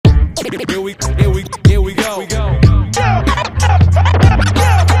Here we go.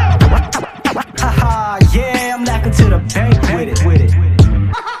 Haha, yeah, I'm knocking to the bank with it.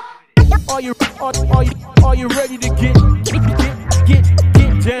 Are you ready to get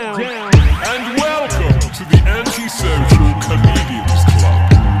down? And welcome to the Antisocial Comedians Club.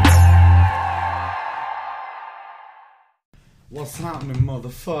 What's happening,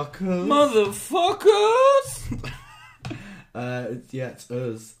 motherfuckers? Yeah, it's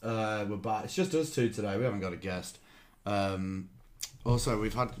us. We're back. It's just us two today. We haven't got a guest. Also,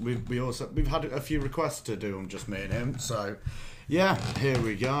 we've had a few requests to do them, just me and him. So, yeah, here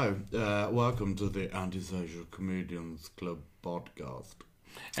we go. Welcome to the Antisocial Comedians Club podcast.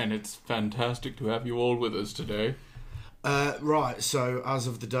 And it's fantastic to have you all with us today. Right, so as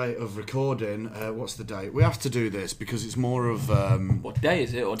of the date of recording, what's the date? We have to do this because it's more of... What day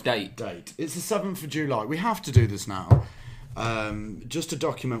is it, or date? Date. It's the 7th of July. We have to do this now. Just to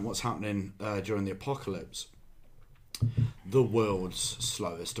document what's happening during the apocalypse. The world's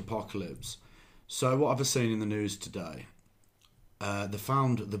slowest apocalypse. So what have I seen in the news today? They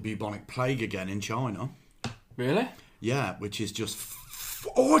found the bubonic plague again in China. Really? Yeah, which is just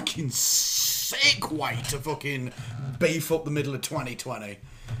fucking sick way to fucking beef up the middle of 2020.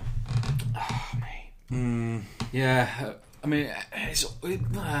 Oh, mate. Yeah, I mean, it's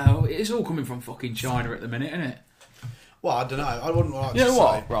all coming from fucking China at the minute, isn't it? Well, I don't know. I wouldn't like You to know say.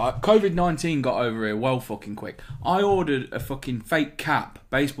 what, right? COVID-19 got over here well fucking quick. I ordered a fucking fake cap,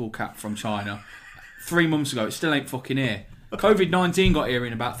 baseball cap from China 3 months ago. It still ain't fucking here. COVID-19 got here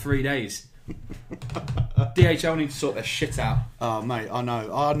in about 3 days. DHL need to sort their shit out. Oh, mate, I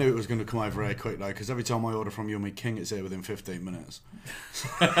know. I knew it was going to come over here quick, though, because every time I order from Yummy King, it's here within 15 minutes.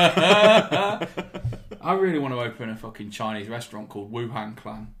 I really want to open a fucking Chinese restaurant called Wuhan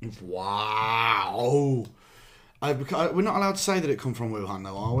Clan. Wow. We're not allowed to say that it come from Wuhan,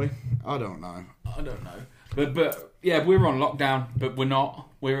 though, are we? I don't know. I don't know. But yeah, we're on lockdown, but we're not.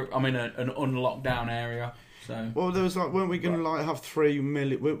 I'm in an unlockdown area. So. Well, there was weren't we going to have 3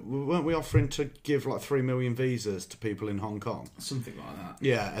 million? Weren't we offering to give 3 million visas to people in Hong Kong? Something like that.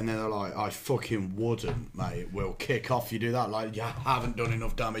 Yeah, and then they're like, I fucking wouldn't, mate. We'll kick off. You do that, you haven't done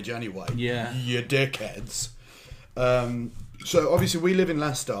enough damage anyway. Yeah. You dickheads. So obviously we live in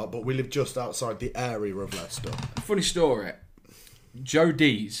Leicester, but we live just outside the area of Leicester. Funny story. Joe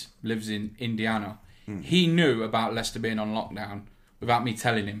Dees lives in Indiana. He knew about Leicester being on lockdown without me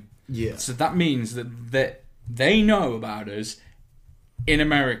telling him. Yeah. So that means that they know about us in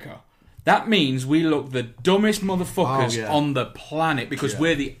America. That means we look the dumbest motherfuckers on the planet because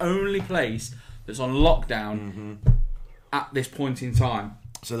we're the only place that's on lockdown at this point in time.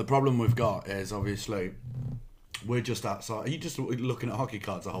 So the problem we've got is obviously we're just outside. Are you just looking at hockey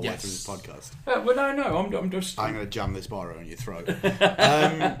cards the whole way through this podcast? Well, no, I'm just... I'm going to jam this biro in your throat. All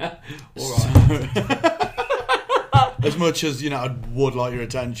right. As much as, I would like your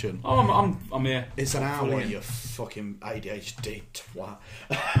attention. Oh, I'm here. It's an hour, you fucking ADHD twat.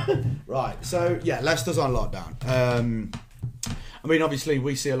 Right, so, yeah, Leicester's on lockdown. I mean, obviously,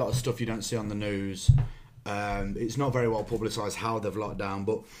 we see a lot of stuff you don't see on the news. It's not very well publicised how they've locked down,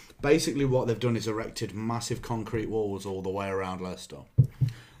 but basically what they've done is erected massive concrete walls all the way around Leicester.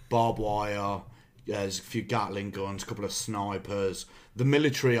 Barbed wire, there's a few Gatling guns, a couple of snipers. The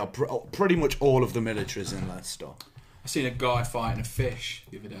military are pretty much all of the military's in Leicester. I seen a guy fighting a fish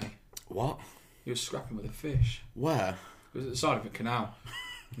the other day. What? He was scrapping with a fish. Where? It was at the side of a canal.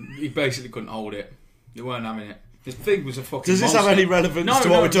 He basically couldn't hold it. They weren't having it. His thing was a fucking Does this monster. have any relevance to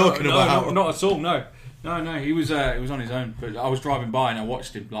what we're talking about? No, not at all, no. No, he was on his own. But I was driving by and I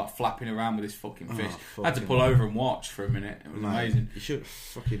watched him flapping around with this fucking fish. I had to pull over and watch for a minute. It was amazing. You should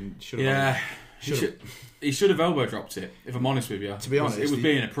have. Yeah. He should have elbow dropped it, if I'm honest with you. To be honest, it was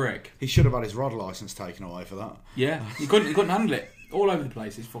being a prick. He should have had his rod licence taken away for that. Yeah, he couldn't handle it. All over the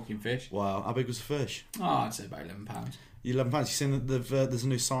place, this fucking fish. Wow, how big was the fish? Oh, I'd say about £11. £11. You seen that there's a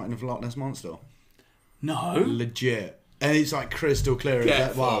new sighting of Loch Ness Monster? No. Legit. And it's crystal clear.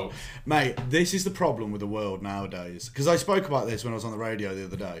 Careful. Wow. Mate, this is the problem with the world nowadays. Because I spoke about this when I was on the radio the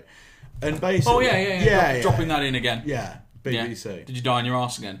other day. And basically... Oh, yeah. Dropping that in again. Yeah. BBC. Yeah. Did you die on your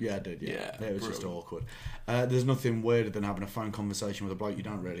arse again? Yeah, I did, yeah. It was just brilliant. awkward. There's nothing weirder than having a phone conversation with a bloke you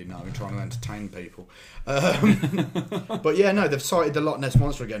don't really know and trying to entertain people. But yeah, no, they've sighted the Loch Ness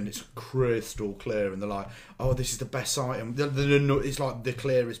Monster again. It's crystal clear, and they're like, oh, this is the best sighting. It's like the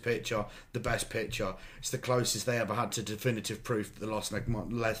clearest picture, the best picture. It's the closest they ever had to definitive proof that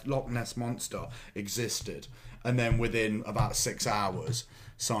the Loch Ness Monster existed. And then within about 6 hours,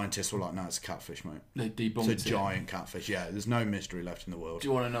 scientists were like, no, it's a catfish, mate. They debunked it. It's a giant catfish, yeah. There's no mystery left in the world. Do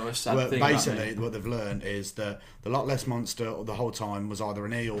you want to know a sad thing basically, what they've learned is that the Loch Ness Monster the whole time was either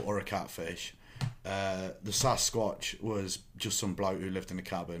an eel or a catfish. The Sasquatch was just some bloke who lived in a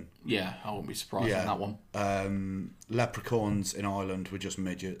cabin. Yeah, I wouldn't be surprised on that one. Leprechauns in Ireland were just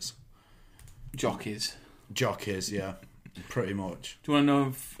midgets. Jockeys, yeah, pretty much. Do you want to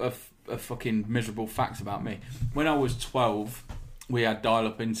know a fucking miserable fact about me? When I was 12, we had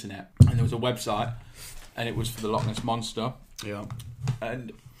dial-up internet, and there was a website, and it was for the Loch Ness Monster. Yeah.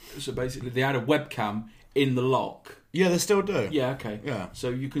 And so basically, they had a webcam in the loch. Yeah, they still do. Yeah, okay. Yeah. So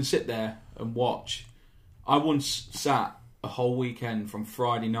you can sit there and watch. I once sat a whole weekend from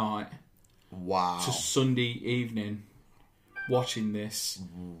Friday night to Sunday evening watching this.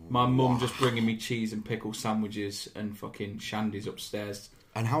 My mum just bringing me cheese and pickle sandwiches and fucking shandies upstairs.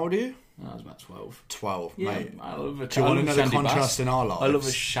 And how old are you? I was about 12. 12, Yeah, mate. I love a Do you want to know the shandy contrast bass. in our lives? I love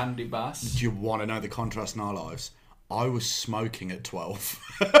a shandy bass. Do you want to know the contrast in our lives? I was smoking at 12.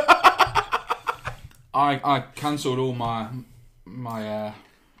 I cancelled all my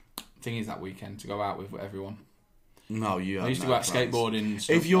thingies that weekend to go out with everyone. No, you. I used to go out skateboarding and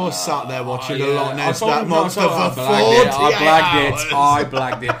stuff. If you're sat there watching the Loch Ness that I monster for 40 hours. I I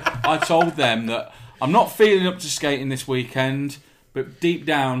blagged it. I told them that I'm not feeling up to skating this weekend, but deep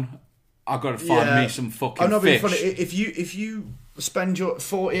down, I've got to find me some fucking I'm not being fish. funny. If you spend your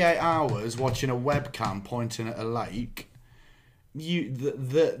 48 hours watching a webcam pointing at a lake,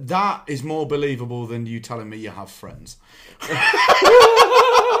 that is more believable than you telling me you have friends.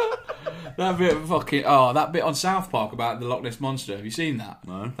 That bit of fucking that bit on South Park about the Loch Ness Monster. Have you seen that?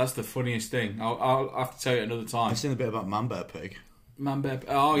 No. That's the funniest thing. I'll have to tell you another time. I've seen a bit about Man Bear Pig. Man Bear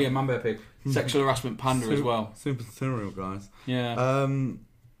Pig. Sexual harassment panda as well. Super serial guys. Yeah.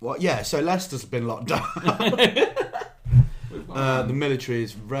 So Leicester's been locked down. The military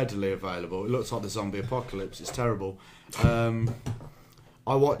is readily available. It looks like the zombie apocalypse. It's terrible. I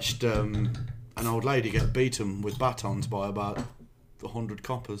watched an old lady get beaten with batons by about 100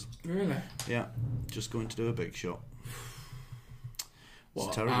 coppers. Really? Yeah, just going to do a big shot. It's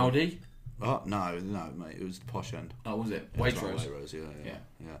What? terrible. Audi? Oh no, mate. It was the posh end. Oh, was it? It's Waitrose. like Waitrose, yeah.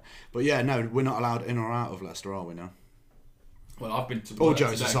 But yeah, no, we're not allowed in or out of Leicester, are we now? Well, I've been to All work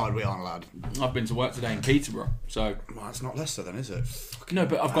jokes today. aside, we aren't allowed. I've been to work today in Peterborough, so Well, it's not Leicester then, is it? no.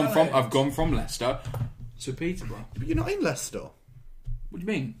 But I've gone from Leicester to Peterborough. But you're not in Leicester. What do you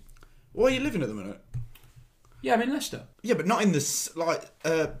mean? Where are you living at the minute? Yeah, I'm in Leicester. Yeah, but not in the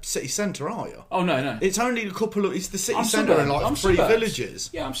city centre, are you? Oh no. It's only a couple of. It's the city I'm centre and suburbs. like I'm 3 suburbs. villages.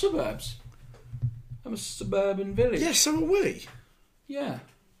 Yeah, I'm suburbs. I'm a suburban village. Yeah, so are we. Yeah.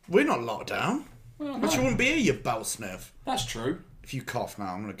 We're not locked down. Well, But no. you wouldn't be here, you bell sniff. That's true. If you cough now,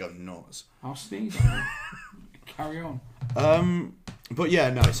 I'm going to go nuts. I'll sneeze. Carry on. But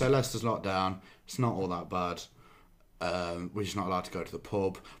yeah, no. So Leicester's locked down. It's not all that bad. We're just not allowed to go to the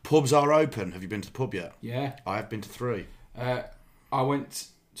pub. Pubs are open. Have you been to the pub yet? Yeah. I have been to 3. I went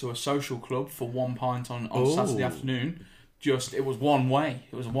to a social club for 1 pint on Ooh. Saturday afternoon. It was one way.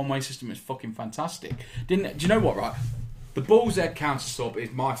 It was a one-way system. It's fucking fantastic. Do you know what, right? The Bull's Head Counter Sub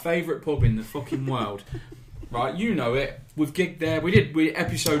is my favourite pub in the fucking world. Right, you know it. We've gigged there. We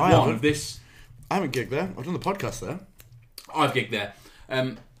episode 1 of this. I haven't gigged there. I've done the podcast there. I've gigged there.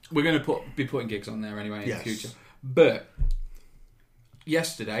 We're going to be putting gigs on there anyway in Yes. the future. But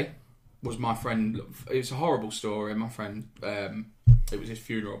yesterday was my friend. It's a horrible story. My friend. It was his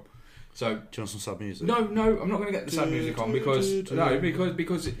funeral. So Do you want some sad music? no, I'm not going to get the sad music on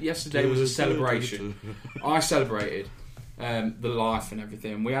because yesterday was a celebration. I celebrated the life and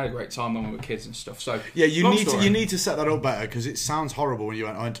everything. We had a great time when we were kids and stuff. So Yeah, you long need story. to set that up better because it sounds horrible when you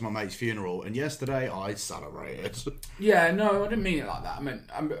went. I went to my mate's funeral, and yesterday I celebrated. Yeah, no, I didn't mean it like that. I mean,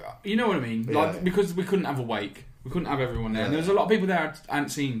 you know what I mean? Like Yeah. because we couldn't have a wake, we couldn't have everyone there. And there was a lot of people there I hadn't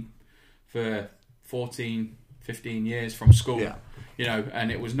seen for 14, 15 years from school. Yeah. You know,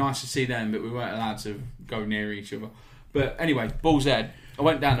 and it was nice to see them, but we weren't allowed to go near each other. But anyway, Bull's Head. I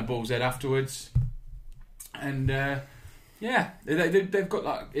went down to Bull's Head afterwards, and yeah, they've got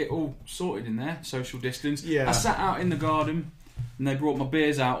like it all sorted in there, social distance. Yeah. I sat out in the garden, and they brought my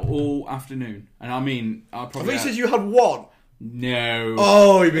beers out all afternoon. And I mean, I I probably thought you said you had one. no.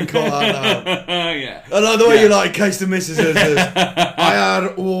 Oh, you've been caught out now. Yeah. I like the way you like in case the missus is. I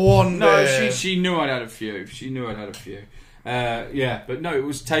had one No, beer. she knew I'd had a few. Yeah, but no, it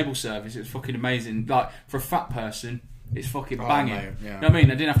was table service. It was fucking amazing. Like for a fat person, it's fucking banging. mate, yeah. You know what I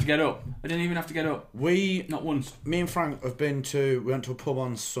mean? I didn't have to get up. I didn't even have to get up. Not once. Me and Frank we went to a pub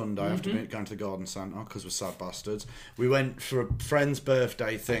on Sunday after Mm-hmm. going to the garden centre because we're sad bastards. We went for a friend's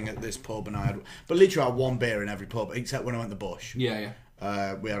birthday thing at this pub, and I had one beer in every pub except when I went to the Bush. Yeah.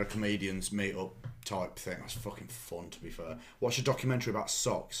 We had a comedians meet up type thing. That's fucking fun, to be fair. Watched a documentary about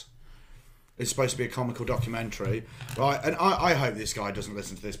socks. It's supposed to be a comical documentary, right? And I hope this guy doesn't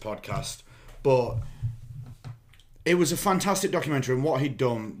listen to this podcast, but it was a fantastic documentary. And what he'd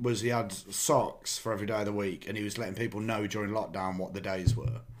done was he had socks for every day of the week, and he was letting people know during lockdown what the days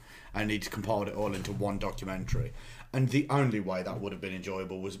were, and he'd compiled it all into one documentary. And the only way that would have been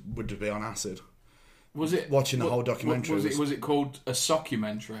enjoyable would be on acid. Was it watching the whole documentary? Was it called a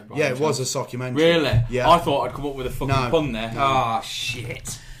sockumentary? Yeah, it was a sockumentary. Really? Yeah. I thought I'd come up with a fucking pun there. Ah,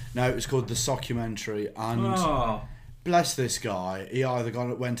 shit. No, it was called The Sockumentary, and bless this guy. He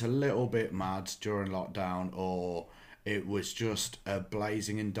either went a little bit mad during lockdown, or it was just a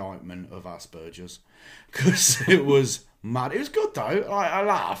blazing indictment of Asperger's, because it was mad. It was good though. I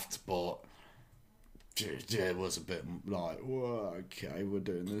laughed, but it was a bit like, whoa, okay, we're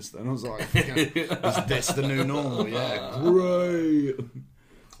doing this then. I was like, is this the new normal? Yeah, great.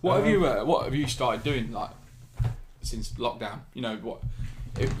 What have you started doing like since lockdown? You know what?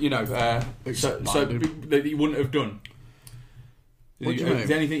 So that you wouldn't have done. What do you mean? Is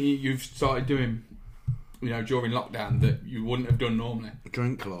there anything you've started doing, during lockdown that you wouldn't have done normally?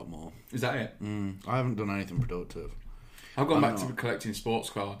 Drink a lot more. Is that it? I haven't done anything productive. I've gone back to collecting sports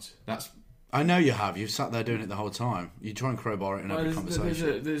cards. I know you have. You've sat there doing it the whole time. You try and crowbar it in every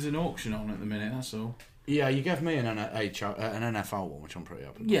conversation. There's an auction on at the minute, that's all. Yeah, you gave me an NFL one, which I'm pretty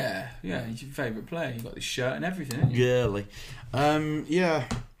happy with. Yeah, he's your favourite player. You've got this shirt and everything, haven't you? Girly. Yeah.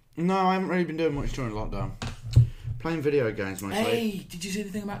 No, I haven't really been doing much during lockdown. Playing video games mostly. Hey, did you see the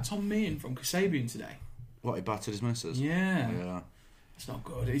thing about Tom Meehan from Kasabian today? What, he battered his missus? Yeah. That's not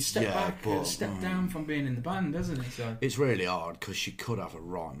good. He stepped down from being in the band, doesn't he? So it's really hard, because she could have a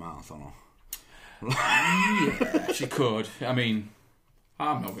right mouth on her. Yeah, she could. I mean,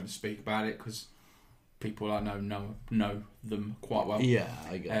 I'm not going to speak about it because people I know them quite well. Yeah,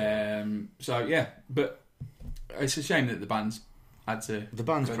 I get it. So yeah, but it's a shame that the band's had to. The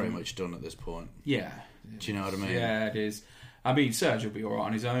band's pretty much done at this point. Yeah. Do you know what I mean? Yeah, it is. I mean, Serge will be all right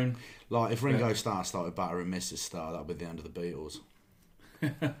on his own. Like if Ringo Starr started battering Mrs. Starr, that'd be the end of the Beatles. Do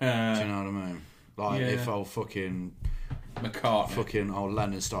you know what I mean? Like if old fucking McCartney, fucking old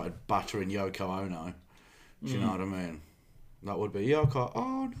Lennon started battering Yoko Ono. Do you know what I mean? That would be Yoko.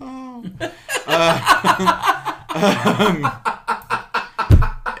 Oh no!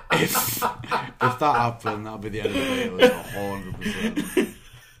 If that happened, that'd be the end of the Beatles,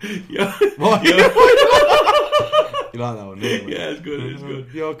 100%. What? You like that one? Didn't you? Yeah, it's good. It's good.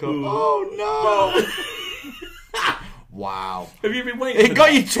 Yoko. Oh no! Wow. Have you been waiting? It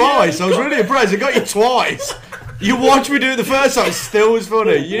got you twice. I was really impressed. It got you twice. You watched me do it the first time. It still was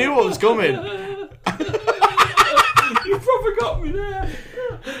funny. You knew what was coming. You probably got me there.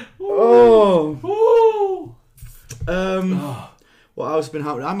 Oh. What else has been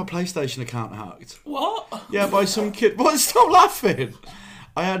happening? I had my PlayStation account hacked. What? Yeah, by some kid. What? Stop laughing.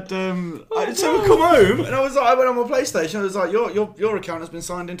 I had someone come home, and I went on my PlayStation. I was like, your account has been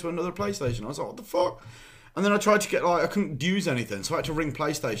signed into another PlayStation. I was like, what the fuck? And then I tried to get I couldn't use anything, so I had to ring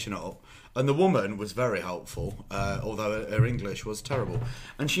PlayStation up. And the woman was very helpful, although her English was terrible.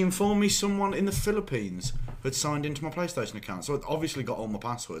 And she informed me someone in the Philippines had signed into my PlayStation account. So I'd obviously got all my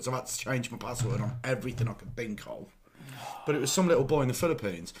passwords. I've had to change my password on everything I could think of. But it was some little boy in the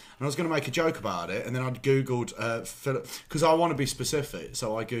Philippines. And I was going to make a joke about it. And then I'd Googled, because I want to be specific.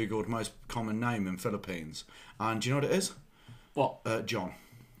 So I Googled most common name in Philippines. And do you know what it is? What? John.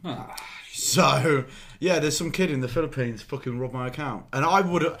 So, yeah, there's some kid in the Philippines fucking robbed my account. And I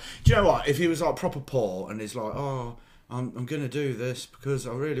would have... Do you know what? If he was, proper poor and he's like, oh, I'm going to do this because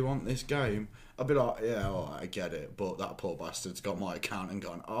I really want this game, I'd be like, yeah, all right, I get it. But that poor bastard's got my account and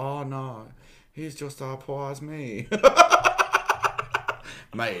gone, oh, no, he's just as poor as me.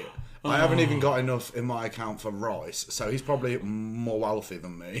 Mate, I haven't even got enough in my account for rice, so he's probably more wealthy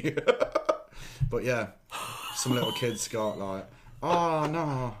than me. But, yeah, some little kids got oh,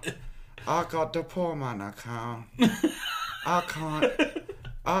 no. I got the poor man account. I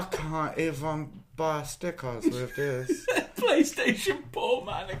can't even buy stickers with this. PlayStation poor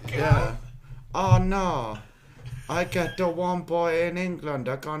man account. Yeah. Oh no. I get the one boy in England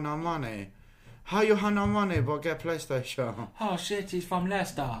that got no money. How you have no money but get PlayStation? Oh shit, he's from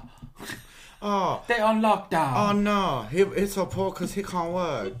Leicester. Oh. They on lockdown. Oh no. He's so poor because he can't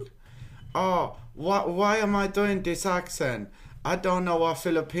work. Oh, why am I doing this accent? I don't know what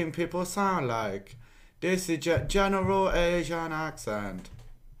Philippine people sound like. This is general Asian accent.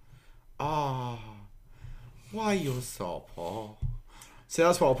 Oh, why you so poor? See,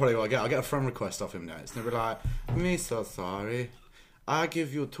 that's what I'll probably get. I'll get a friend request off him next. And they'll be like, me so sorry. I'll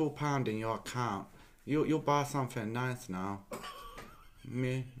give you £2 in your account. You buy something nice now.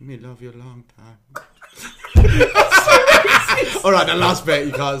 Me love you long time. All right, the last bit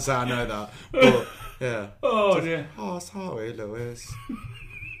you can't say. I know that. But yeah. Oh dear. Oh, sorry, Lewis.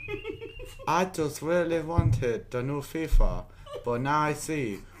 I just really wanted the new FIFA, but now I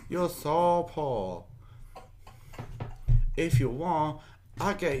see you're so poor. If you want,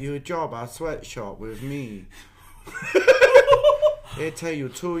 I'll get you a job at Sweatshop with me. It'll take you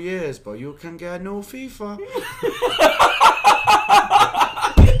 2 years, but you can get a new FIFA.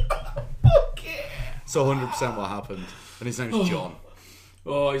 So 100% what happened. And his name's John.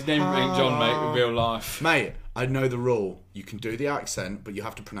 Oh, his name ain't John, mate, in real life. Mate, I know the rule. You can do the accent, but you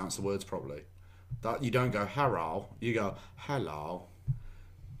have to pronounce the words properly. That you don't go hello, you go hello,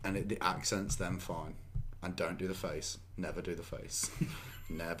 and the accent's then fine. And don't do the face. Never do the face.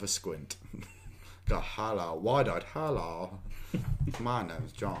 Never squint. Go hello, wide-eyed hello. My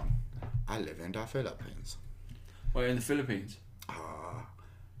name's John. I live in the Philippines. Where in the Philippines?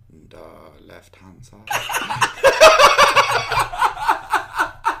 The left-hand side.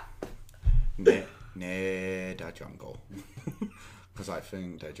 near the jungle. Because I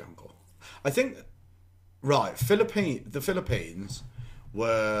think the jungle. I think, right, the Philippines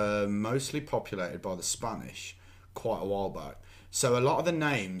were mostly populated by the Spanish quite a while back. So a lot of the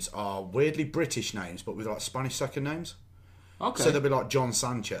names are weirdly British names, but with like Spanish second names. Okay. So they'll be like John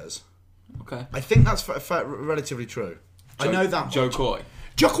Sanchez. Okay. I think that's relatively true. I know that much. Joe Coy.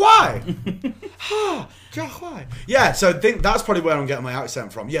 Joquai! Joquai! Yeah, so I think that's probably where I'm getting my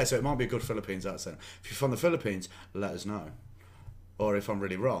accent from. Yeah, so it might be a good Philippines accent. If you're from the Philippines, let us know. Or if I'm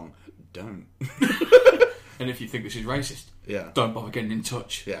really wrong, don't. And if you think this is racist, yeah, don't bother getting in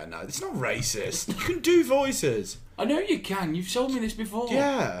touch. Yeah, no, it's not racist. You can do voices. I know you can. You've told me this before.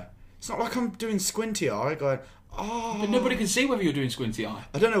 Yeah. It's not like I'm doing squinty eye going, oh. But nobody can see whether you're doing squinty eye.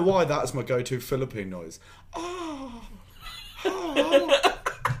 I don't know why that's my go-to Philippine noise. Oh. Oh.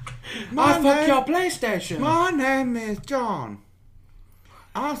 I fuck your PlayStation. My name is John.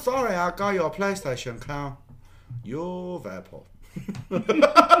 I'm sorry I got your PlayStation, Carl. You're very poor.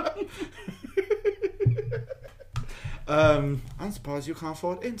 I'm surprised you can't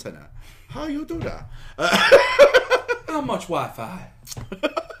afford internet. How you do that? How much Wi-Fi?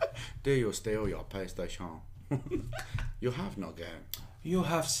 Do you steal your PlayStation? You have no game. You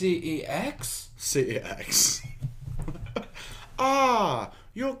have CEX? CEX.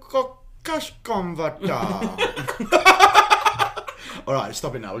 You got cash converter. Alright,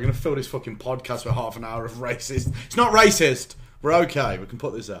 stop it now. We're going to fill this fucking podcast with half an hour of racist. It's not racist. We're okay. We can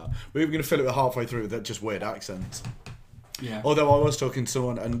put this out. We're going to fill it with halfway through with just weird accents. Yeah. Although I was talking to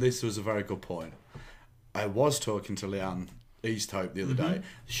someone, and this was a very good point. I was talking to Leanne Easthope the other day.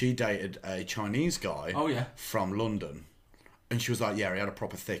 She dated a Chinese guy from London. And she was like, yeah, he had a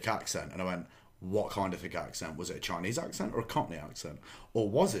proper thick accent. And I went, what kind of thick accent? Was it a Chinese accent or a Cockney accent? Or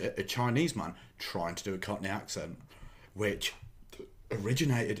was it a Chinese man trying to do a Cockney accent, which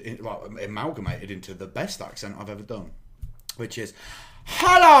amalgamated into the best accent I've ever done, which is,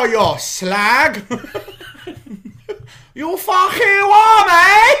 hello, you slag! You fucking what,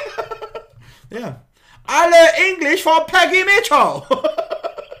 mate? Yeah. I learned English from Peggy Mitchell.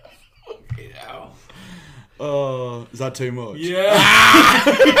 Oh, is that too much? Yeah.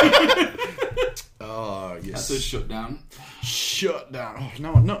 Oh, yes. That's a shutdown. Shut down. Oh,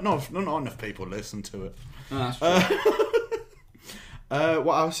 no, not enough people listen to it. No, that's true.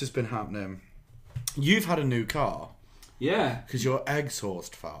 What else has been happening? You've had a new car. Yeah. Because your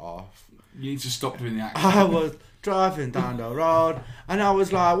exhaust fell off. You need to stop doing the accent. I was driving down the road and I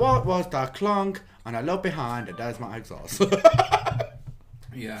was like, what was that clunk? And I looked behind and there's my exhaust.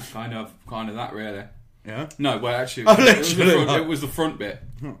 Yeah, kind of that really. Yeah? No, well actually, it was the front bit.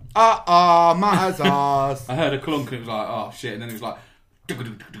 My exhaust. I heard a clunk and it was like, oh shit, and then it was like,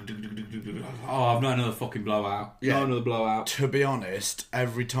 oh, I've not another fucking blowout. Yeah. Not another blowout. To be honest,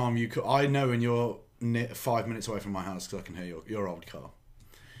 every time I know when you're 5 minutes away from my house because I can hear your old car.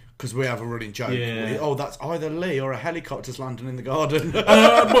 Because we have a running joke. Yeah. Oh, that's either Lee or a helicopter's landing in the garden.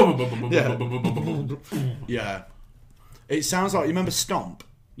 Yeah. It sounds like, you remember Stomp?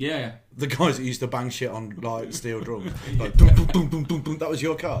 Yeah. The guys that used to bang shit on like steel drums. Like, boom, boom, boom, boom, boom, boom. That was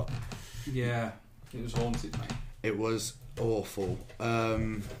your car. Yeah. It was haunted, mate. It was awful.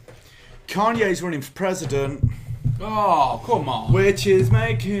 Kanye's running for president. Oh, come on. Which is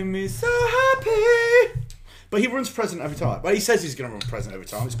making me so happy. But he runs for president every time. Well, he says he's going to run for president every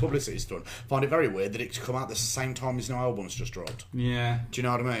time. It's publicity stunt. Find it very weird that it's come out the same time his new album's just dropped. Yeah. Do you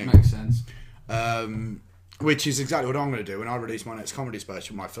know what I mean? Makes sense. Which is exactly what I'm going to do when I release my next comedy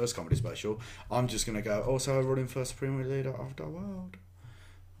special, my first comedy special. I'm just going to go, also running for Supreme Leader of the World.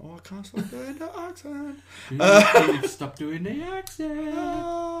 Oh, I can't stop doing the accent. Stop doing the accent.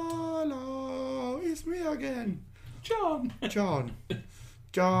 Hello, it's me again. John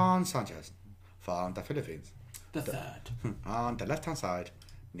Sanchez from the Philippines. The third. On the left-hand side,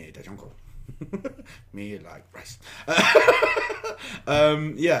 near the jungle. Me like rice.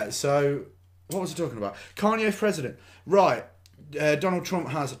 Yeah, so what was I talking about? Kanye's president. Right. Donald Trump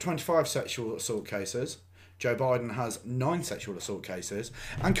has 25 sexual assault cases. Joe Biden has 9 sexual assault cases.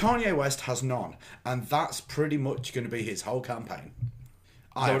 And Kanye West has none. And that's pretty much going to be his whole campaign.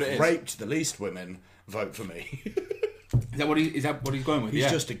 I have raped the least women. Vote for me. Is that what he's going with? He's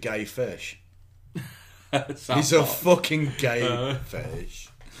just a gay fish. He's a fucking gay fish.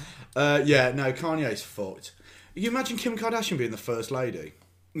 Yeah, no, Kanye's fucked. You imagine Kim Kardashian being the first lady?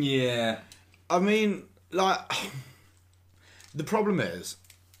 Yeah. I mean, like, the problem is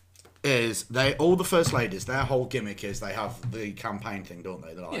all the first ladies, their whole gimmick is they have the campaign thing, don't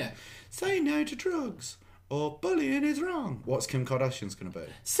they? They're like, say no to drugs. Or bullying is wrong. What's Kim Kardashian's going to be?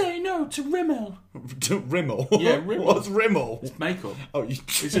 Say no to Rimmel. To Rimmel? Yeah, Rimmel. What's Rimmel? It's makeup. Oh, you...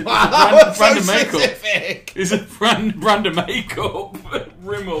 It's a brand of makeup. Specific. It's a brand of makeup.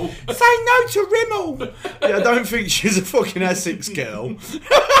 Rimmel. Say no to Rimmel. Yeah, I don't think she's a fucking Essex girl.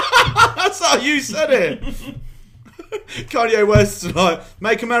 That's how you said it. Kanye West's like,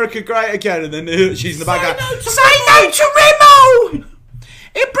 make America great again, and then she's in the back going, say no to Rimmel.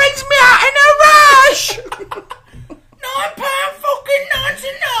 It brings me out in a rush.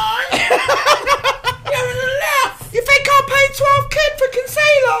 £9.99. You think I'll pay 12 quid for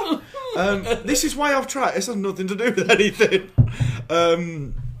concealer? This is way off track. This has nothing to do with anything.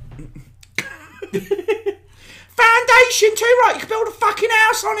 Foundation too, right? You can build a fucking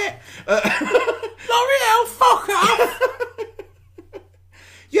house on it. L'Oreal, fuck off.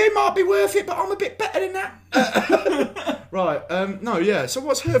 You might be worth it, but I'm a bit better than that. Right, no, yeah. So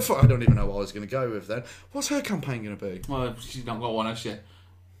what's her... I don't even know what I was going to go with then. What's her campaign going to be? Well, she's not got one, has she?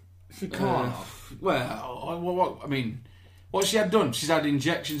 She can't. Well, I mean, what she had done? She's had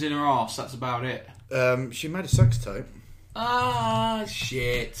injections in her arse. That's about it. She made a sex tape. Ah,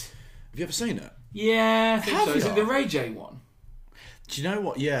 shit. Have you ever seen it? Yeah, I think so. Have Is you? it the Ray J one? Do you know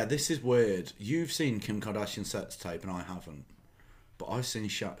what? Yeah, this is weird. You've seen Kim Kardashian's sex tape and I haven't. But I've seen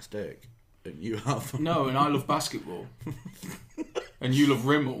Shaq's dick. And you haven't. No, and I love basketball. And you love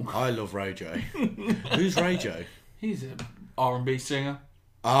Rimmel. I love Ray J. Who's Ray J? He's an R&B singer.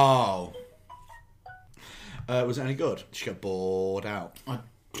 Oh. Was it any good? Did she get bored out? I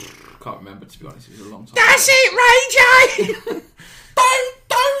can't remember, to be honest. It was a long time That's ago. it, Ray J!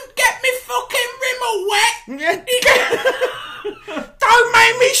 Don't get me fucking Rimmel wet! Don't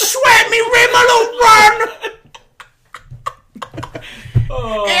make me sweat, me Rimmel will run!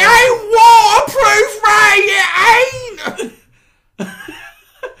 Oh. It ain't waterproof, Ray, it ain't!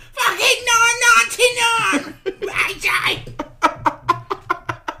 Fucking $9.99! Ray J!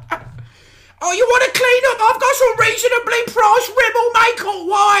 Oh, you want to clean up? I've got some reasonably priced Rimmel makeup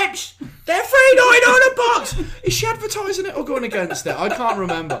wipes! They're $3.99 a box! Is she advertising it or going against it? I can't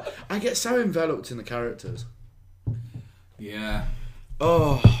remember. I get so enveloped in the characters. Yeah.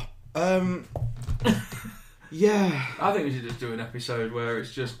 Oh, yeah. I think we should just do an episode where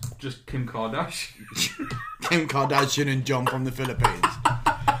it's just Kim Kardashian. Kim Kardashian and John from the Philippines.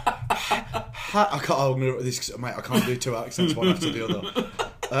 I can't. I'm gonna this, mate. I can't do 2 accents one after the other.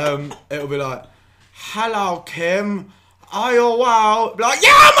 It'll be like, "Hello, Kim. Are you well?" Be like,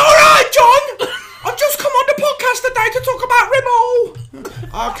 "Yeah, I'm all right, John. I've just come on the podcast today to talk about Rimmel."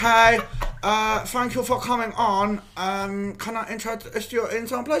 Okay. Thank you for coming on. Can I interest you in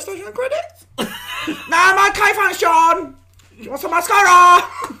some PlayStation credits? No, I'm okay, thanks, John. You want some mascara?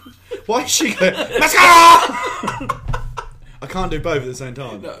 Why is she going, mascara? I can't do both at the same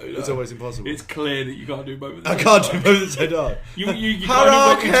time. No. It's always impossible. It's clear that you can't do both at the I same can't time. do both at the same time. You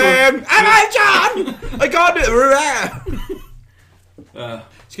Hello, can't even Kim. Hello, John. I can't do it. into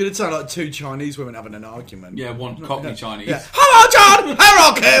It's going to sound like 2 Chinese women having an argument. yeah, one Cockney Chinese. Yeah. Hello, John.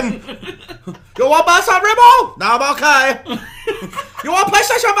 Hello, Kim. You want my son Rimmel? No, I'm okay. You want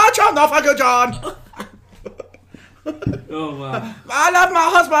PlayStation voucher? No, thank you, John. Oh, wow. I love my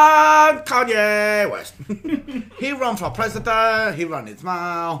husband, Kanye West. He run for president. He run his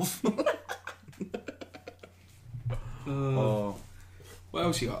mouth. Oh. What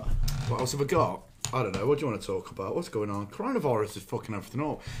else you got? What else have I got? I don't know. What do you want to talk about? What's going on? Coronavirus is fucking everything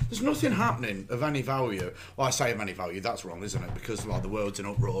up. There's nothing happening of any value. Well, I say of any value. That's wrong, isn't it? Because like the world's in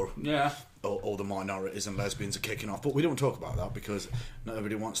uproar. Yeah. All the minorities and lesbians are kicking off. But we don't talk about that because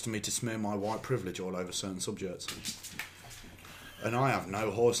nobody wants me to smear my white privilege all over certain subjects. And I have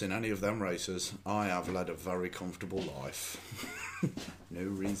no horse in any of them races. I have led a very comfortable life. No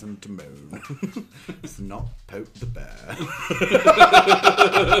reason to moan. It's not poke the bear.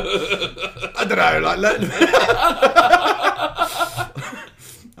 I don't know,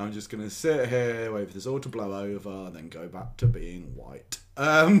 I'm just going to sit here, wait for this all to blow over, then go back to being white.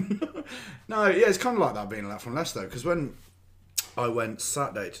 No, yeah, it's kind of like that being from Leicester, because when I went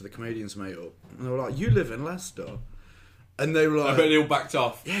Saturday to the comedians meet up, and they were like, "You live in Leicester?" And they were like... I bet they all backed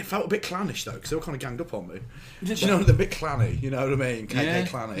off. Yeah, it felt a bit clannish, though, because they were kind of ganged up on me. Do you know, they're a bit clanny, you know what I mean? KK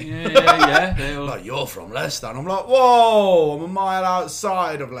clanny. Yeah. All... Like, "You're from Leicester." And I'm like, "Whoa, I'm a mile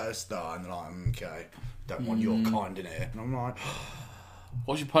outside of Leicester." And they're like, "Okay, don't want your kind in here." And I'm like...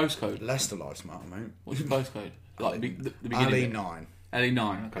 What's your postcode? Leicester Lives Matter, mate. What's your postcode? Like the beginning. LE9.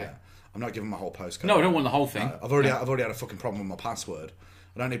 LE9, okay. Yeah. I'm not giving my whole postcode. No, I don't want the whole thing. No, I've already had a fucking problem with my password.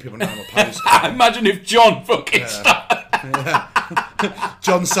 I don't need people knowing my postcode. Imagine if John fucking started. Yeah.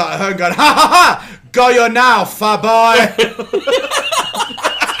 John sat at home going, "Ha ha ha! Got you now, fat boy!"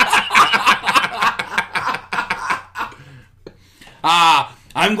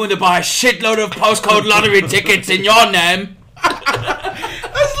 I'm going to buy a shitload of postcode lottery tickets in your name.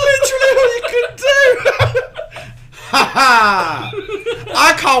 That's literally all you could do. Ha ha!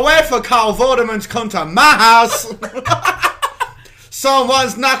 I can't wait for Carl Vorderman to come to my house.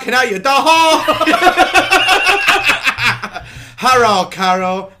 Someone's knocking at your door. Hello,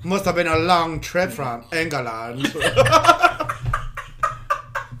 Carol. Must have been a long trip from England.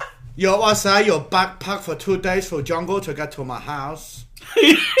 You was your backpack for 2 days for jungle to get to my house.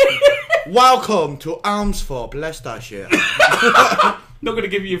 Welcome to Almsthorpe, Leicestershire. Not going to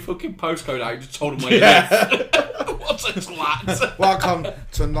give you your fucking postcode out. You just told them where you live. What's a twat? Welcome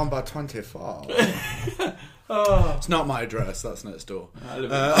to number 24. It's not my address. That's next door.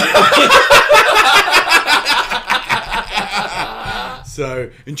 So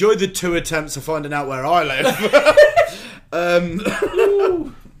enjoy the 2 attempts of finding out where I live.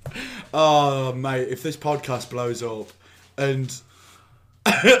 Oh, mate, if this podcast blows up and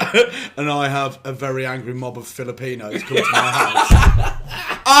I have a very angry mob of Filipinos come to my house.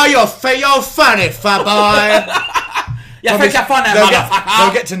 "Oh, you're funny, fat boy." You think you're funny, motherfucker?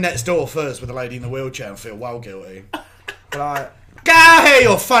 They'll get to next door first with a lady in the wheelchair and feel well guilty. Like, "Get out here,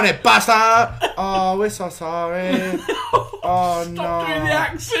 you funny bastard." "Oh, we're so sorry." "Oh, no. Stop doing the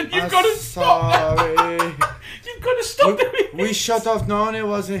accent. You've got to stop. Sorry. You've got to stop doing it. We should have known it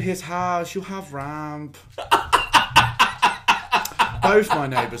wasn't his house. You have ramp. Both my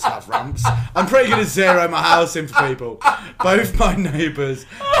neighbours have ramps. I'm pretty good at zeroing my house in for people. Both my neighbours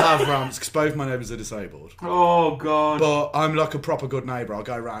have ramps because both my neighbours are disabled. Oh, God. But I'm like a proper good neighbour. I'll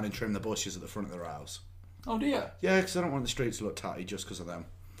go around and trim the bushes at the front of their house. Oh, dear. Yeah, because I don't want the streets to look tatty just because of them.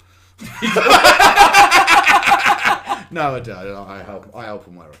 No, I don't. I help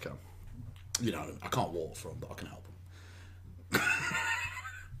them where I can. You know, I can't walk for them, but I can help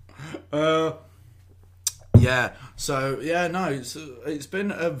them. Yeah. So yeah, no, it's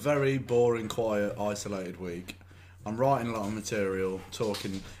been a very boring, quiet, isolated week. I'm writing a lot of material,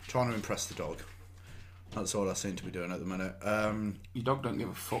 talking, trying to impress the dog. That's all I seem to be doing at the minute. Your dog don't give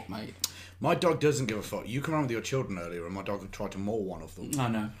a fuck, mate. My dog doesn't give a fuck. You came around with your children earlier, and my dog tried to maul one of them. I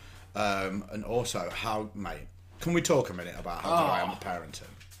know. And also, mate, can we talk a minute about how good I am at parenting?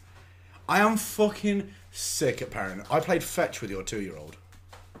 I am fucking sick at parenting. I played fetch with your 2-year-old.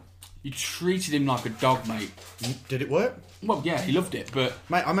 You treated him like a dog, mate. Did it work? Well, yeah, he loved it, but...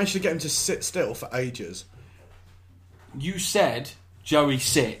 Mate, I managed to get him to sit still for ages. You said, "Joey,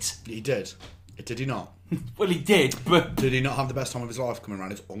 sit." He did. Did he not? Well, he did, but... Did he not have the best time of his life coming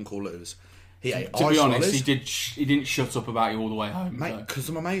around his Uncle Lou's? He ate To ice be honest, lollies. he didn't shut up about you all the way home. Mate, so. because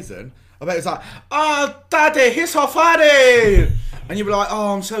I'm amazing. I bet it's like, "Oh, Daddy, he's so funny!" And you'd be like,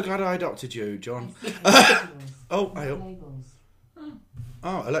 "Oh, I'm so glad I adopted you, John." Oh, hey up.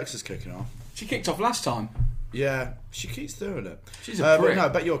 Oh, Alexa's kicking off. She kicked off last time. Yeah, she keeps doing it. She's a prick. No, I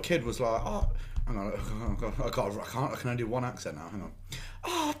bet your kid was like, "Oh, hang on, I can only do one accent now, hang on.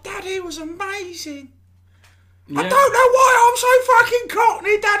 Oh, Daddy was amazing. Yeah. I don't know why I'm so fucking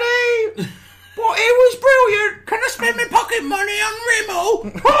cockney, Daddy, but it was brilliant. Can I spend my pocket money on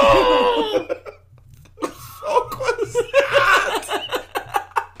Rimmel?" Fuck was that?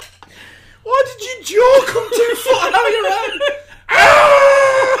 Why did your jaw come too far out of your head?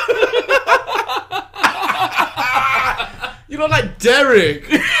 You look like Derek.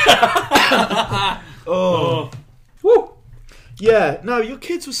 Oh. Woo. Yeah, no, your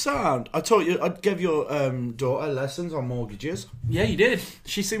kids were sound. I told you, I gave your daughter lessons on mortgages. Yeah, you did.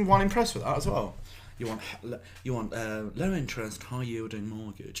 She seemed well impressed with that as well. You want low interest, high yielding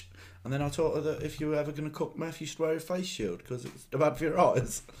mortgage. And then I taught her that if you were ever going to cook meth, you should wear a face shield because it's bad for your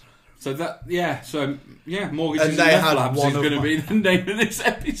eyes. So mortgages And and they meth had labs one is of going to my- be the name of this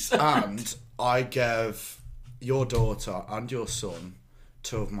episode. And I gave your daughter and your son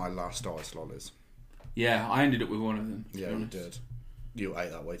 2 of my last ice lollies. Yeah, I ended up with one of them. Yeah, you did. You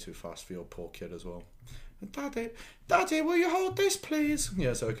ate that way too fast for your poor kid as well. Daddy, will you hold this, please?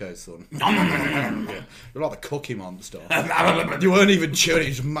 Yes, okay, son. Yeah. You're like the Cookie Monster. You weren't even chewing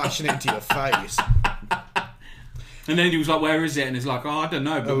it, just mashing it into your face. And then he was like, "Where is it?" And he's like, "Oh, I don't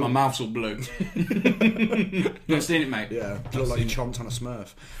know, but my mouth's all blue." Not seen it, mate. Yeah, you look like you chomped on a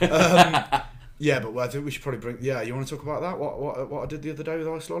Smurf. Yeah, but I think we should probably bring... Yeah, you want to talk about that? What I did the other day with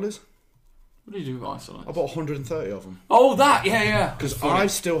ice lollies? What did you do with isolate? I bought 130 of them. Oh, that, yeah. Because I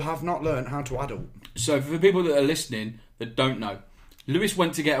still have not learned how to adult. So for the people that are listening that don't know, Lewis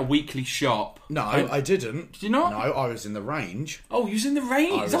went to get a weekly shop. No, I didn't. Did you not? No, I was in the range. Oh, you was in the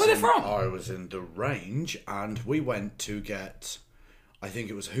range? Is that where they're from? I was in the range, and we went to get, I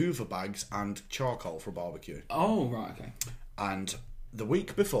think it was Hoover bags and charcoal for a barbecue. Oh, right, okay. And the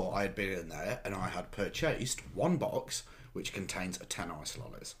week before, I had been in there, and I had purchased 1 box, which contains 10 ice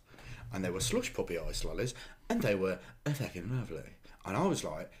lollies. And they were slush puppy ice lollies, and they were fucking lovely. And I was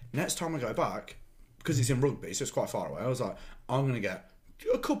like, next time I go back, because it's in Rugby, so it's quite far away, I was like, I'm going to get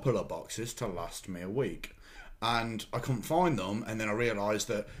a couple of boxes to last me a week. And I couldn't find them, and then I realised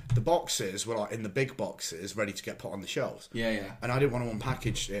that the boxes were like in the big boxes, ready to get put on the shelves. Yeah. And I didn't want to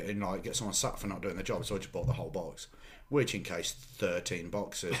unpackage it and like get someone sacked for not doing their job, so I just bought the whole box. Which encased 13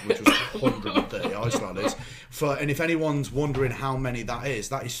 boxes, which was 130 ice lollies. And if anyone's wondering how many that is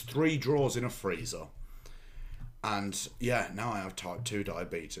 3 drawers in a freezer. And yeah, now I have type 2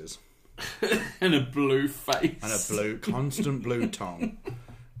 diabetes. And a blue face. And a constant blue tongue.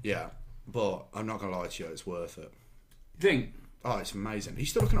 Yeah, but I'm not going to lie to you, it's worth it. Think? Oh, it's amazing. Are you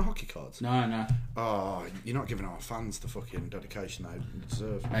still looking at hockey cards? No. Oh, you're not giving our fans the fucking dedication they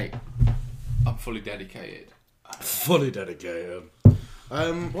deserve. Mate, I'm fully dedicated. Fully dedicated.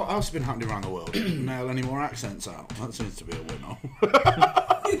 What else has been happening around the world? Nail any more accents out? That seems to be a winner.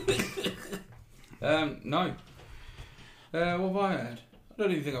 No. What have I heard? I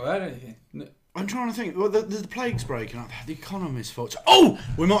don't even think I've heard anything. No. I'm trying to think. Well, the plague's breaking up. The economy's fucked. Oh!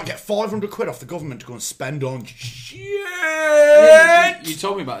 We might get 500 quid off the government to go and spend on shit! You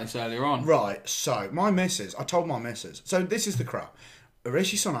told me about this earlier on. Right, so I told my missus. So this is the crap.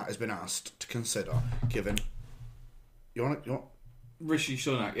 Rishi Sunak has been asked to consider giving... You want? Rishi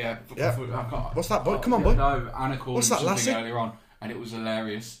Sunak, yeah. Yeah. What's that, boy? Come on, boy. No, Anna called What's him that, something lassie? earlier on, and it was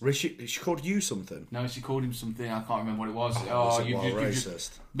hilarious. Rishi, she called you something. No, she called him something. I can't remember what it was. Was it wild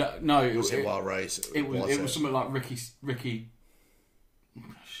racist? No, Was it wild racist? It was something like Ricky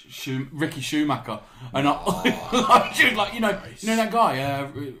Schumacher, and she was like, you know that guy,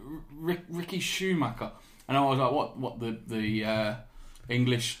 Ricky Schumacher, and I was like, what the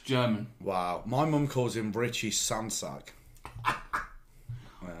English German? Wow, my mum calls him Richie Sandsack.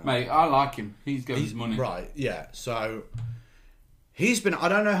 Mate, I like him. He's got his money. Right, yeah. So he's been. I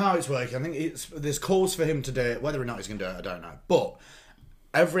don't know how it's working. I think there's calls for him to do it. Whether or not he's going to do it, I don't know. But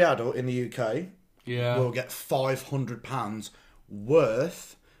every adult in the UK will get £500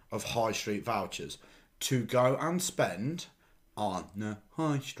 worth of high street vouchers to go and spend on the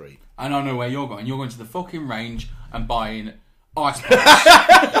high street. And I know where you're going. You're going to the fucking range and buying ice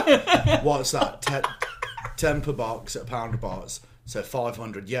pops. What's that? 10 per box at £1 a box. So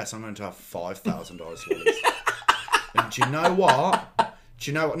 500. Yes, I'm going to have 5,000 ice lollies. And do you know what?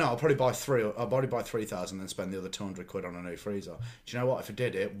 No, I'll probably buy 3. I'll probably buy 3,000 and spend the other 200 quid on a new freezer. Do you know what? If I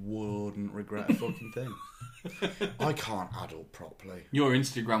did it, wouldn't regret a fucking thing. I can't adult properly. Your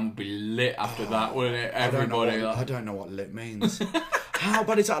Instagram would be lit after that, wouldn't it? Everybody. I don't know what lit means. How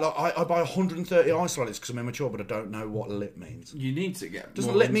bad is that? Like, I buy 130 ice lollies because I'm immature, but I don't know what lit means. You need to get.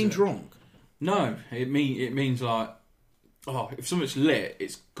 Doesn't lit mean drunk? No, it means like, if something's lit,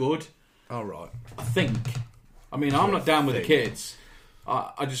 it's good. Oh right. I think. I mean, I'm not down with the kids.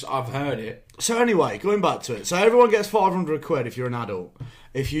 I've heard it. So anyway, going back to it. So everyone gets 500 quid if you're an adult.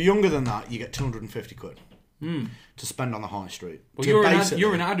 If you're younger than that, you get 250 quid to spend on the high street. Well, you're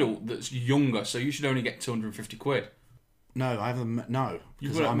an adult that's younger, so you should only get 250 quid. No,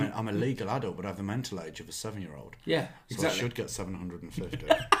 because I'm a legal adult, but I have the mental age of a 7-year-old. Yeah, so exactly. I should get 750.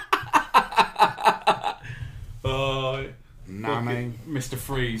 Nammy. Mr.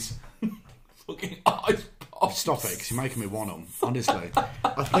 Freeze. Fucking ice pops. Stop it, because you're making me want them. Honestly.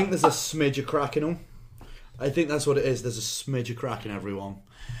 I think there's a smidge of crack in them. I think that's what it is. There's a smidge of crack in everyone.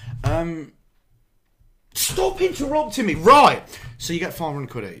 Stop interrupting me. Right. So you get 500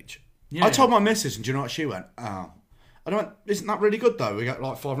 quid each. Yeah. I told my missus, and do you know what she went? Isn't that really good though? We get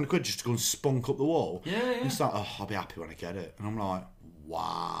like 500 quid just to go and spunk up the wall. Yeah. And it's like, I'll be happy when I get it. And I'm like,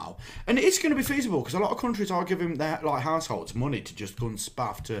 Wow. And it's going to be feasible because a lot of countries are giving their households money to just go and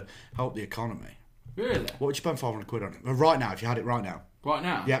spaff to help the economy. Really? What would you spend £500 on it? Right now, if you had it right now. Right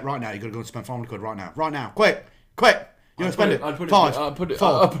now? Yeah, right now. You've got to go and spend £500 right now. Right now. Quick. You're going to spend it. I'd put it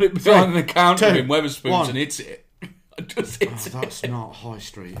four, behind the counter two, in Weatherspoons one. and hits it. That's not High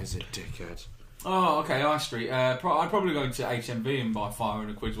Street, is it, dickhead? Oh, okay, High Street. I'd probably go to HMV and buy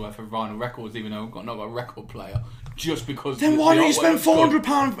 £500 worth of vinyl records, even though I've not got a record player, just because. Then why don't you spend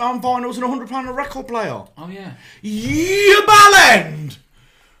 £400 on vinyls and £100 on a record player? Oh yeah. Yeah, Ballend.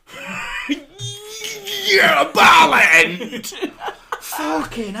 Yeah, Ballend.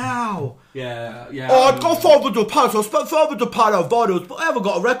 Fucking hell. Yeah. Oh, I've got £500. I spent £500 on vinyls, but I haven't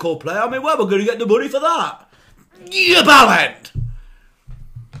got a record player. I mean, where am I going to get the money for that? Yeah, Ballend.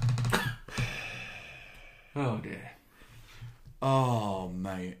 Oh dear. Oh,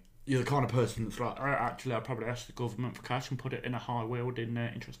 mate. You're the kind of person that's like, actually, I'd probably ask the government for cash and put it in a high-wielding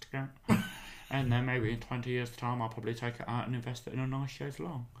interest account. And then maybe in 20 years' time, I'll probably take it out and invest it in a nice chaise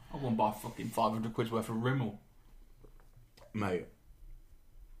longue. I want to buy fucking £500 worth of Rimmel. Mate.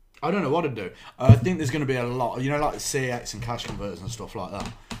 I don't know what to do. I think there's going to be a lot, like CX and cash converters and stuff like that.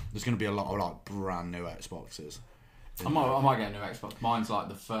 There's going to be a lot of like brand new Xboxes. I might get a new Xbox. Mine's like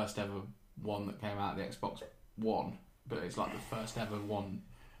the first ever one that came out, the Xbox One, but it's like the first ever one.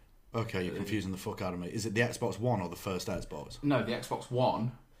 Okay, you're confusing the fuck out of me. Is it the Xbox One or the first Xbox? No, the Xbox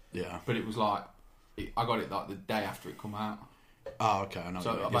One. Yeah. But it was like, I got it like the day after it come out. Oh, okay, I know.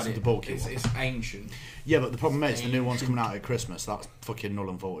 So it's the bulky one. It's ancient. Yeah, but the problem is the new one's coming out at Christmas. That's fucking null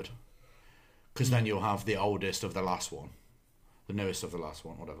and void. Because then you'll have the oldest of the last one. The newest of the last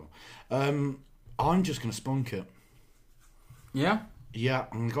one, whatever. I'm just going to spunk it. Yeah? Yeah,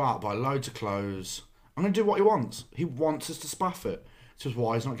 I'm going to go out, buy loads of clothes. I'm going to do what he wants. He wants us to spaff it. It's just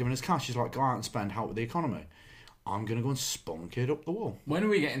why he's not giving us cash. He's like, go out and spend, help with the economy. I'm going to go and spunk it up the wall. When are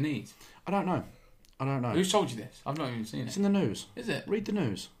we getting these? I don't know. Who's told you this? I've not even seen it. It's in the news. Is it? Read the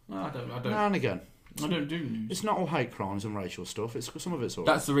news. No, I don't. Now and again. I don't do news. It's not all hate crimes and racial stuff. It's some of it's all.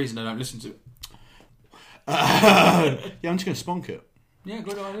 That's the reason I don't listen to it. Yeah, I'm just going to spunk it. Yeah,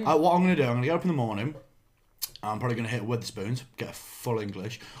 good idea. What I'm going to do, I'm going to get up in the morning. I'm probably going to hit Wetherspoons, get a full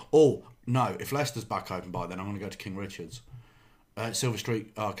English. Oh, no, if Leicester's back open by then, I'm going to go to King Richard's. Silver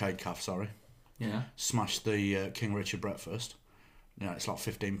Street Arcade Cafe, sorry. Yeah. Smash the King Richard breakfast. Yeah, it's like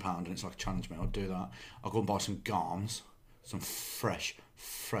 £15 and it's like a challenge meal. I'll do that. I'll go and buy some garms, some fresh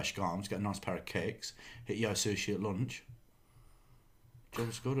garms, get a nice pair of kicks, hit Yo Sushi at lunch.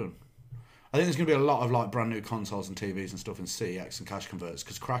 Job's good one. I think there's going to be a lot of like brand new consoles and TVs and stuff in CX and cash converters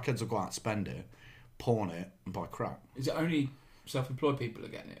because crackheads will go out and spend it, pawn it, and buy crack. Is it only self-employed people are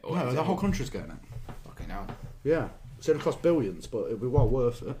getting it? Or No, the whole country's getting it. Fucking hell. Yeah. It's going to cost billions, but it'll be well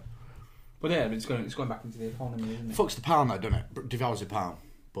worth it. Well, yeah, but it's going back into the economy, isn't it? Fucks the pound though, doesn't it? Devalues the pound.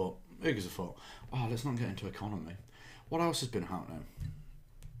 But who gives a fuck? Oh, let's not get into economy. What else has been happening?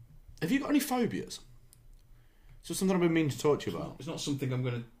 Have you got any phobias? Is there something I've been meaning to talk to you about? It's not something I'm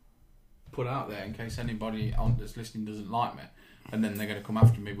going to put out there in case anybody that's listening doesn't like me, and then they're going to come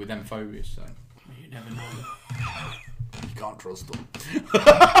after me with them phobias. So you never know. You can't trust them.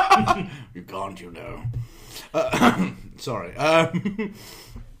 You can't, you know. Sorry.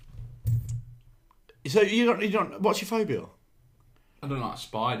 So you don't. What's your phobia? I don't like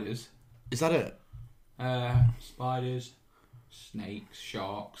spiders. Is that it? Spiders, snakes,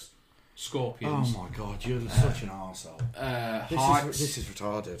 sharks, scorpions. Oh my god, you're such an arsehole. Heights. This is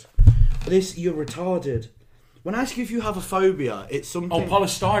retarded. You're retarded. When I ask you if you have a phobia, it's something. Oh,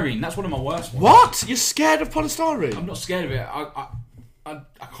 polystyrene. That's one of my worst ones. What? You're scared of polystyrene? I'm not scared of it. I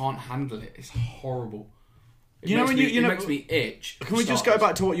can't handle it. It's horrible. It makes me itch. Can we just go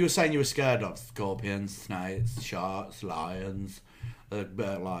back to what you were saying you were scared of? Scorpions, snakes, sharks, lions,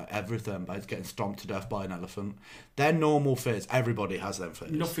 like everything. But it's getting stomped to death by an elephant. They're normal fears. Everybody has them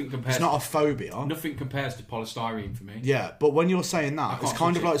fears. Nothing compares. It's not a phobia. Nothing compares to polystyrene for me. Yeah, but when you're saying that, it's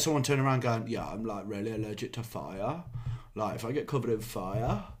kind of touch it. like someone turning around going, "Yeah, I'm like really allergic to fire. Like if I get covered in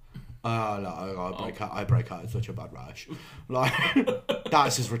fire." I break out in such a bad rash. Like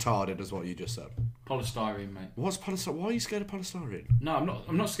that's as retarded as what you just said. Polystyrene, mate. What's polystyrene? Why are you scared of polystyrene? No,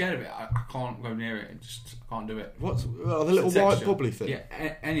 I'm not scared of it. I can't go near it. I can't do it. What's the little white bubbly thing?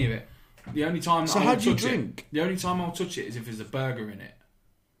 Yeah, any of it. The only time. So how do you drink? The only time I'll touch it is if there's a burger in it.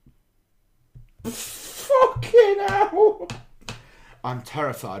 Fucking hell! I'm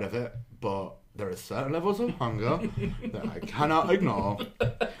terrified of it, but there are certain levels of hunger that I cannot ignore.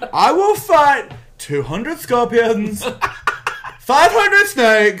 I will fight 200 scorpions, 500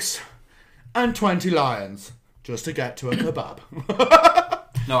 snakes, and 20 lions just to get to a kebab.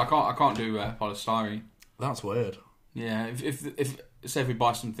 No, I can't do polystyrene. That's weird. Yeah, if say if we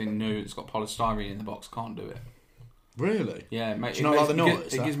buy something new, it's got polystyrene in the box, can't do it. Really? Yeah, mate. Do you not like the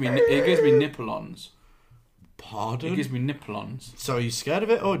noise? It gives me nipple-ons. Pardon? It gives me nipple-ons. So are you scared of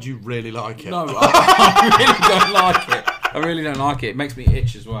it, or do you really like it? No, I really don't like it. I really don't like it. It makes me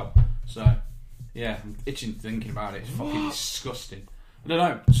itch as well. So, yeah, I'm itching thinking about it. It's fucking disgusting. I don't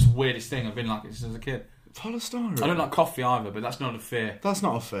know. It's the weirdest thing. I've been like it since a kid. Polystyrene? I don't like coffee either, but that's not a fear. That's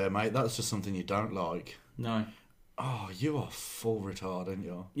not a fear, mate. That's just something you don't like. No. Oh, you are full retard, aren't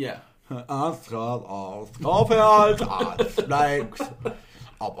you? Yeah. I've got all coffee and snakes.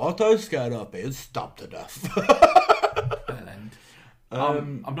 I'm not so scared of being stabbed to death.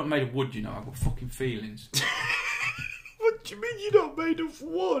 I'm not made of wood, you know. I've got fucking feelings. What do you mean you're not made of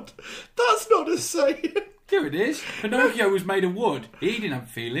wood? That's not a saying. Here it is. Pinocchio was made of wood. He didn't have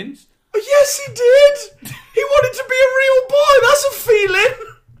feelings. Oh, yes, he did. He wanted to be a real boy. That's a feeling.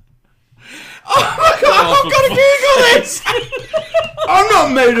 Oh my god, I've got to Google this. I'm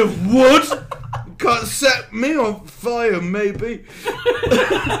not made of wood. Can't set me on fire, maybe.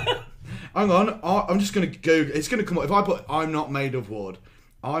 Hang on, I'm just going to Google. It's going to come up. If I put I'm not made of wood,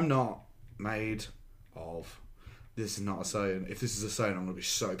 I'm not made of. This is not a saying. If this is a saying, I'm going to be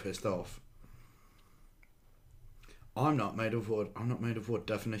so pissed off. I'm not made of wood. I'm not made of wood.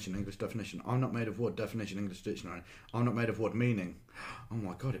 Definition, English definition. I'm not made of wood. Definition, English dictionary. I'm not made of wood. Meaning. Oh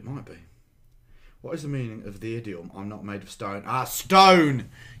my god, it might be. What is the meaning of the idiom, I'm not made of stone? Ah, stone!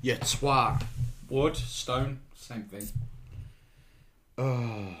 You twat. Wood, stone, same thing.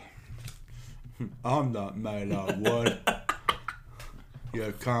 Oh. I'm not made of wood.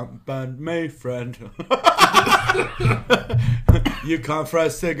 You can't bend me, friend. You can't throw a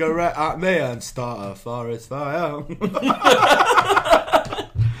cigarette at me and start a forest fire.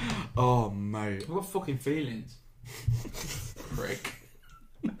 Oh, mate. What fucking feelings? Prick.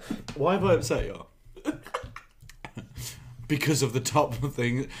 Why have I upset you? Because of the top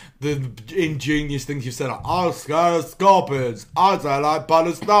thing, the ingenious things you said. Like, I'm scared of scorpions. I don't like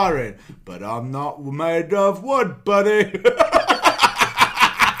polystyrene, but I'm not made of wood, buddy. You've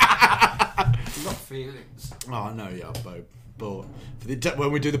got feelings. Oh, I know you have, babe. But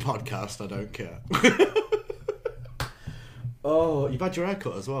when we do the podcast, I don't care. Oh, you've had your hair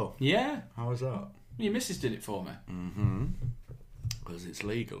cut as well? Yeah. How was that? Your missus did it for me. Mm-hmm. Because it's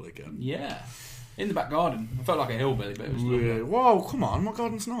legal again. Yeah. In the back garden. I felt like a hillbilly, but it was lovely. Yeah. Whoa, come on, my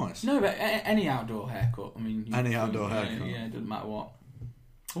garden's nice. No, but any outdoor haircut. I mean, Any outdoor haircut. Yeah, it doesn't matter what.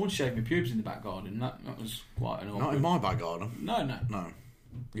 I wouldn't shave my pubes in the back garden. That was quite an awkward. Not in my back garden. No. No.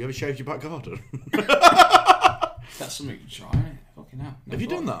 You ever shaved your back garden? That's something you could try, innit? Fucking hell. Have you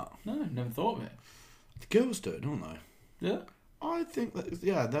done that? No, never thought of it. The girls do it, don't they? Yeah. I think that,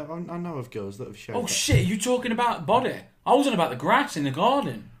 yeah, I know of girls that have shaved. Oh shit, are you talking about body? I wasn't about the grass in the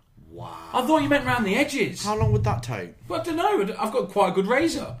garden. Wow. I thought you meant round the edges. How long would that take? Well, I don't know. I've got quite a good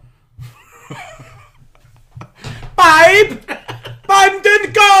razor. Babe! I'm doing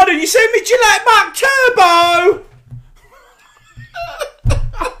the garden. You see me Gillette Mac Turbo?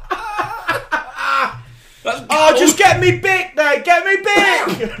 Oh, just get me big there. Get me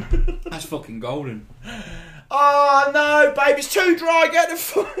big. That's fucking golden. Oh no, babe, it's too dry. Get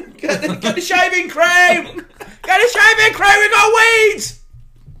the shaving cream. Get the shaving cream. We got weeds.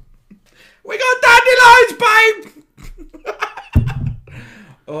 We got dandelions, babe.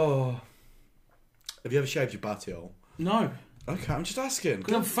 Oh, have you ever shaved your batty hole? No. Okay, I'm just asking.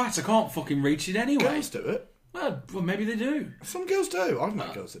 Because I'm fat, I can't fucking reach it anyway. Girls do it. Well, maybe they do. Some girls do. I've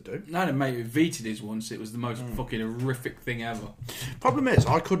met girls that do. I had a mate who vetoed his once. It was the most fucking horrific thing ever. Problem is,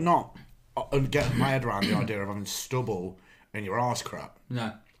 I could not get my head around the idea of having stubble in your arse crap.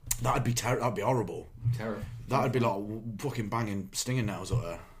 No. That'd be that'd be horrible. Terrible. That'd be like fucking banging stinging nails up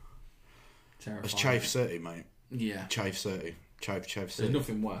there. Terrifying. It's chafe city, mate. Yeah. Chafe city. Chafe city. There's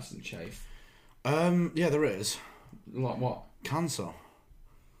nothing worse than chafe. Yeah, there is. Like what? Cancer.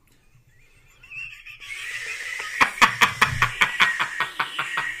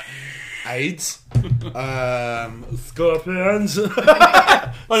 AIDS. Scorpions.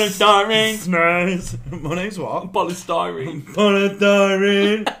 Polystyrene. Snares. My name's what? Polystyrene.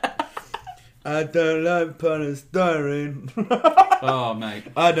 Polystyrene. I don't like polystyrene. Oh, mate.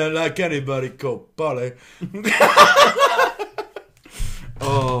 I don't like anybody called Polly.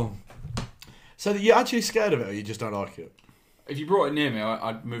 Oh. So you're actually scared of it, or you just don't like it? If you brought it near me,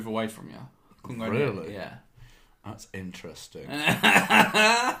 I'd move away from you. Couldn't go near Really? it. Yeah. That's interesting.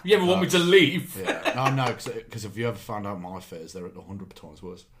 You ever want me to leave? Yeah. No, because if you ever found out my fears, they're 100 times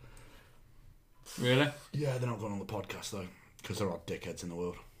worse. Really? Yeah, they're not going on the podcast, though, because there are dickheads in the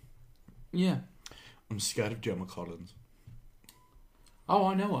world. Yeah. I'm scared of Gemma Collins. Oh,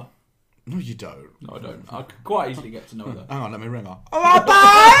 I know her. No, you don't. No, I don't. I could quite easily get to know that. Hang on, let me ring her. Hello,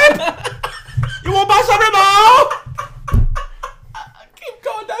 babe! You want my remote? Kim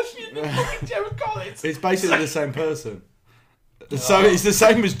Kardashian and fucking Jerry Collins. It's basically the same person. So it's the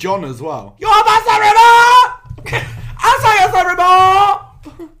same as John as well. You want my remote? I'll say it's a remote!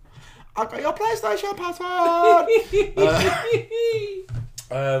 I got your PlayStation password!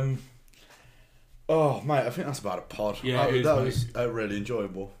 Oh, mate, I think that's about a pod. Yeah, that was really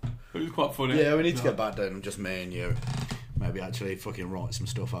enjoyable. It was quite funny. Yeah, we need to get back down, just me and you. Maybe actually fucking write some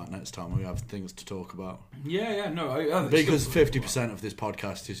stuff out next time when we have things to talk about. Yeah, no. Because 50% of this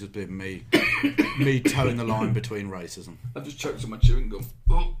podcast has just been me towing the line between racism. I've just choked on my chewing gum.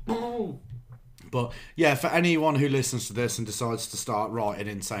 But yeah, for anyone who listens to this and decides to start writing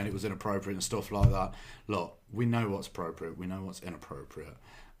in saying it was inappropriate and stuff like that, look, we know what's appropriate, we know what's inappropriate.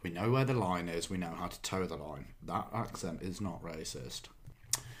 We know where the line is, we know how to toe the line. That accent is not racist.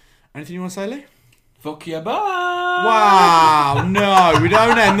 Anything you want to say, Lee? Fuck you, bye! Wow, no, we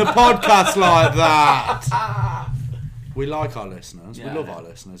don't end the podcast like that. We like our listeners, we love our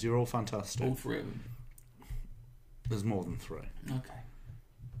listeners, you're all fantastic. All three of them. There's more than 3. Okay.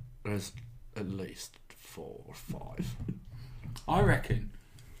 There's at least 4 or 5. I reckon,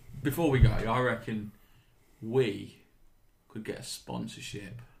 before we go, I reckon we could get a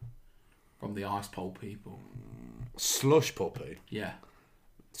sponsorship from the Ice Pole people. Slush puppy. Yeah.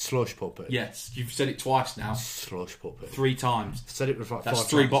 Slush puppy. Yes, you've said it twice now. Slush puppy. 3 times. Said it with like That's 5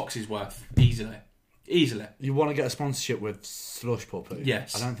 3 times. boxes worth. Easily. You want to get a sponsorship with Slush puppy?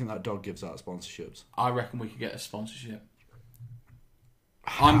 Yes. I don't think that dog gives out sponsorships. I reckon we could get a sponsorship.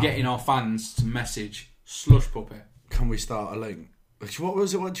 I'm getting our fans to message Slush Puppy. Can we start a link? What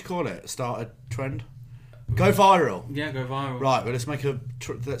was it? What do you call it? Start a trend? Go viral. Yeah, go viral. Right, but let's make a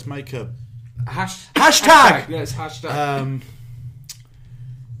hashtag. Yes, hashtag.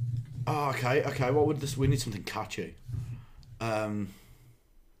 Oh, okay. What would this? We need something catchy.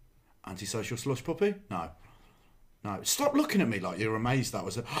 Antisocial slush puppy? No. Stop looking at me like you're amazed. That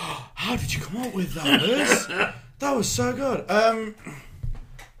was a. How did you come up with that, Liz? That was so good.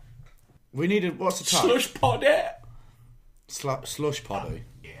 We needed. What's the tag? Slush Poddy. Slush poddy.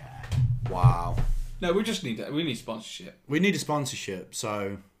 Yeah. Wow. No, we just need that. We need sponsorship. We need a sponsorship.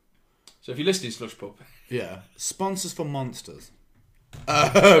 So if you're listening, Slush Puppy. yeah, sponsors for monsters.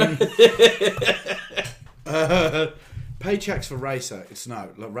 Paychecks for Ray Sex. No,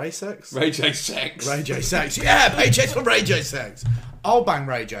 like Ray Sex? Ray J Sex. Ray J Sex. Yeah, paychecks for Ray J Sex. I'll bang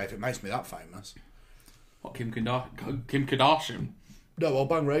Ray J if it makes me that famous. What, Kim Kardashian? No, I'll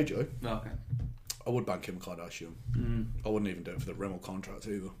bang Ray J. Okay. I would bang Kim Kardashian. I wouldn't even do it for the Rimmel contract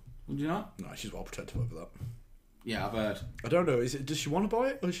either. Would you not? No, she's well protective over that. Yeah, I've heard. I don't know. Does she want to buy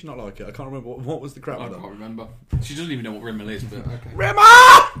it or does she not like it? I can't remember. What was the crap I with that? can't remember. She doesn't even know what Rimmel is, but okay.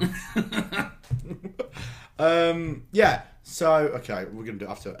 Rimmel! Yeah. So, okay, we're going to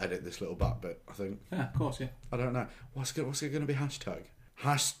have to edit this little back bit, I think. Yeah, of course, yeah. I don't know. What's it going to be hashtag?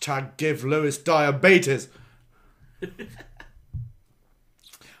 Hashtag give Lewis diabetes.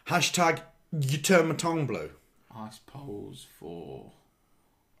 Hashtag you turn my tongue blue. Ice poles for...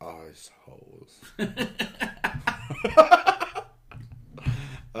 Ice holes.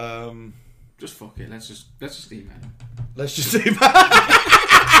 Just fuck it. Let's just email him. Let's just email.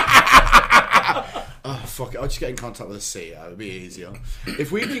 Oh, fuck it. I'll just get in contact with the CEO. It'll be easier.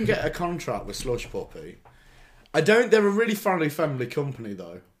 If we can get a contract with Slush Puppy. They're a really family company,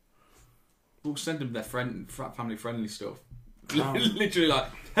 though. We'll send them their family friendly stuff. Literally like,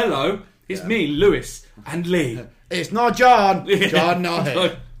 hello, it's me, Lewis, and Lee. It's not John. John not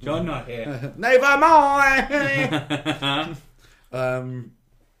here. John not here. Never mind.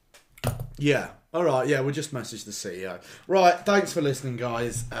 Yeah. All right. Yeah, we'll just message the CEO. Right. Thanks for listening,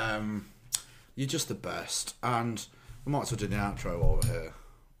 guys. You're just the best, and we might as well do the outro over here.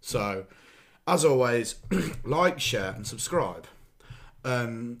 So, as always, like, share, and subscribe.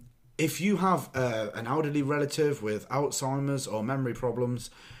 If you have an elderly relative with Alzheimer's or memory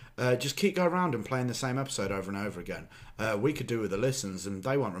problems, just keep going around and playing the same episode over and over again. We could do with the listens, and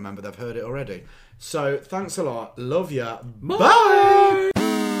they won't remember they've heard it already. So, thanks a lot. Love ya. Bye.